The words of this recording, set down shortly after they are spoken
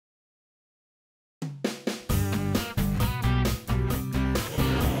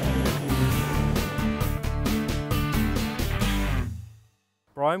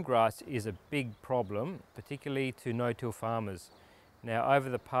brome grass is a big problem, particularly to no-till farmers. Now, over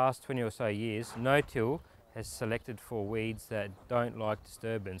the past 20 or so years, no-till has selected for weeds that don't like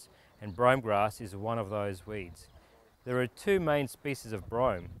disturbance, and brome grass is one of those weeds. There are two main species of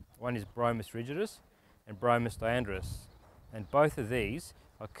brome. One is Bromus rigidus and Bromus diandrus, and both of these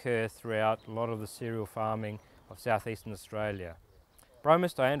occur throughout a lot of the cereal farming of southeastern Australia.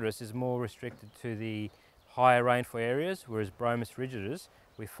 Bromus diandrus is more restricted to the higher rainfall areas, whereas Bromus rigidus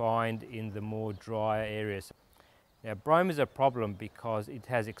we find in the more drier areas. Now, brome is a problem because it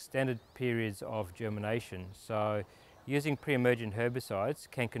has extended periods of germination, so using pre-emergent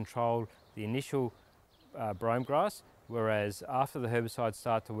herbicides can control the initial brome grass, whereas after the herbicides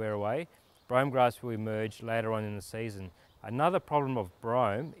start to wear away, brome grass will emerge later on in the season. Another problem of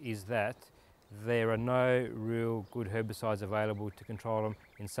brome is that there are no real good herbicides available to control them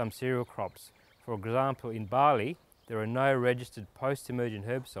in some cereal crops. For example, in barley, there are no registered post-emergent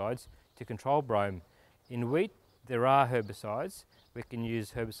herbicides to control brome. In wheat, there are herbicides. We can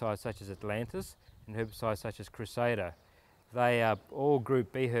use herbicides such as Atlantis and herbicides such as Crusader. They are all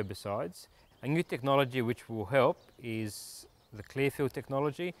Group B herbicides. A new technology which will help is the Clearfield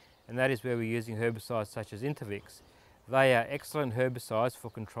technology, and that is where we're using herbicides such as Intervix. They are excellent herbicides for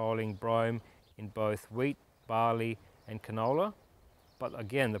controlling brome in both wheat, barley and canola. But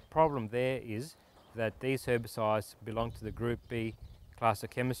again, the problem there is that these herbicides belong to the Group B class of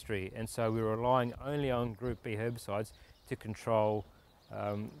chemistry, and so we're relying only on Group B herbicides to control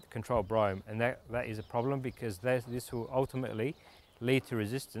brome, and that is a problem because this will ultimately lead to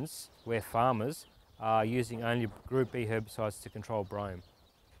resistance where farmers are using only Group B herbicides to control brome.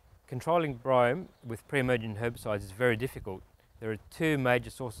 Controlling brome with pre-emergent herbicides is very difficult. There are two major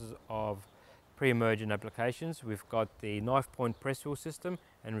sources of pre-emergent applications. We've got the knife point press wheel system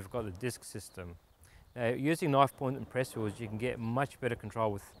and we've got the disc system. Now, using knife point and press wheels, you can get much better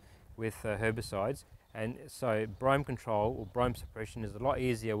control with herbicides, and so brome control or brome suppression is a lot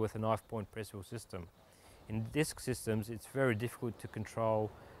easier with a knife point press wheel system. In disc systems, it's very difficult to control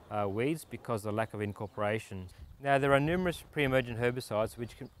weeds because of the lack of incorporation. Now, there are numerous pre-emergent herbicides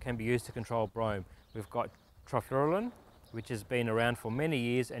which can be used to control brome. We've got trifluralin, which has been around for many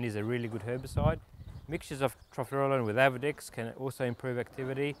years and is a really good herbicide. Mixtures of trifluralin with Avodex can also improve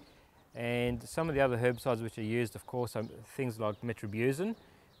activity. And some of the other herbicides which are used, of course, are things like metribuzin,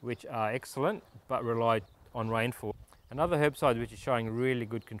 which are excellent but rely on rainfall. Another herbicide which is showing really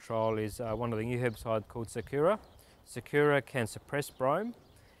good control is one of the new herbicides called Sakura. Sakura can suppress brome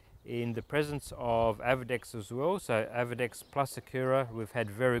in the presence of Avodex as well. So Avodex plus Sakura, we've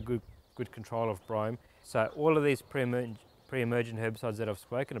had very good control of brome. So all of these pre-emergent herbicides that I've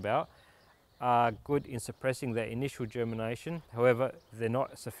spoken about are good in suppressing the initial germination. However, they're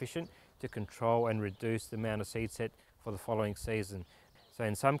not sufficient to control and reduce the amount of seed set for the following season. So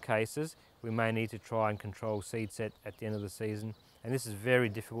in some cases, we may need to try and control seed set at the end of the season. And this is very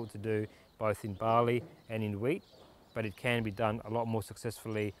difficult to do both in barley and in wheat, but it can be done a lot more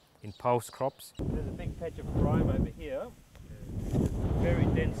successfully in pulse crops. There's a big patch of brome over here. Very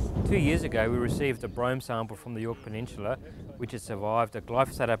dense. 2 years ago, we received a brome sample from the York Peninsula, which has survived a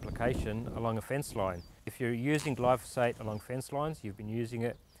glyphosate application along a fence line. If you're using glyphosate along fence lines, you've been using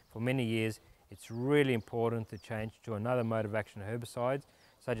it for many years, it's really important to change to another mode of action herbicides,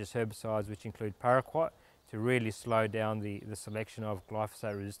 such as herbicides which include paraquat, to really slow down the selection of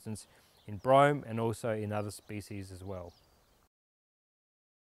glyphosate resistance in brome and also in other species as well.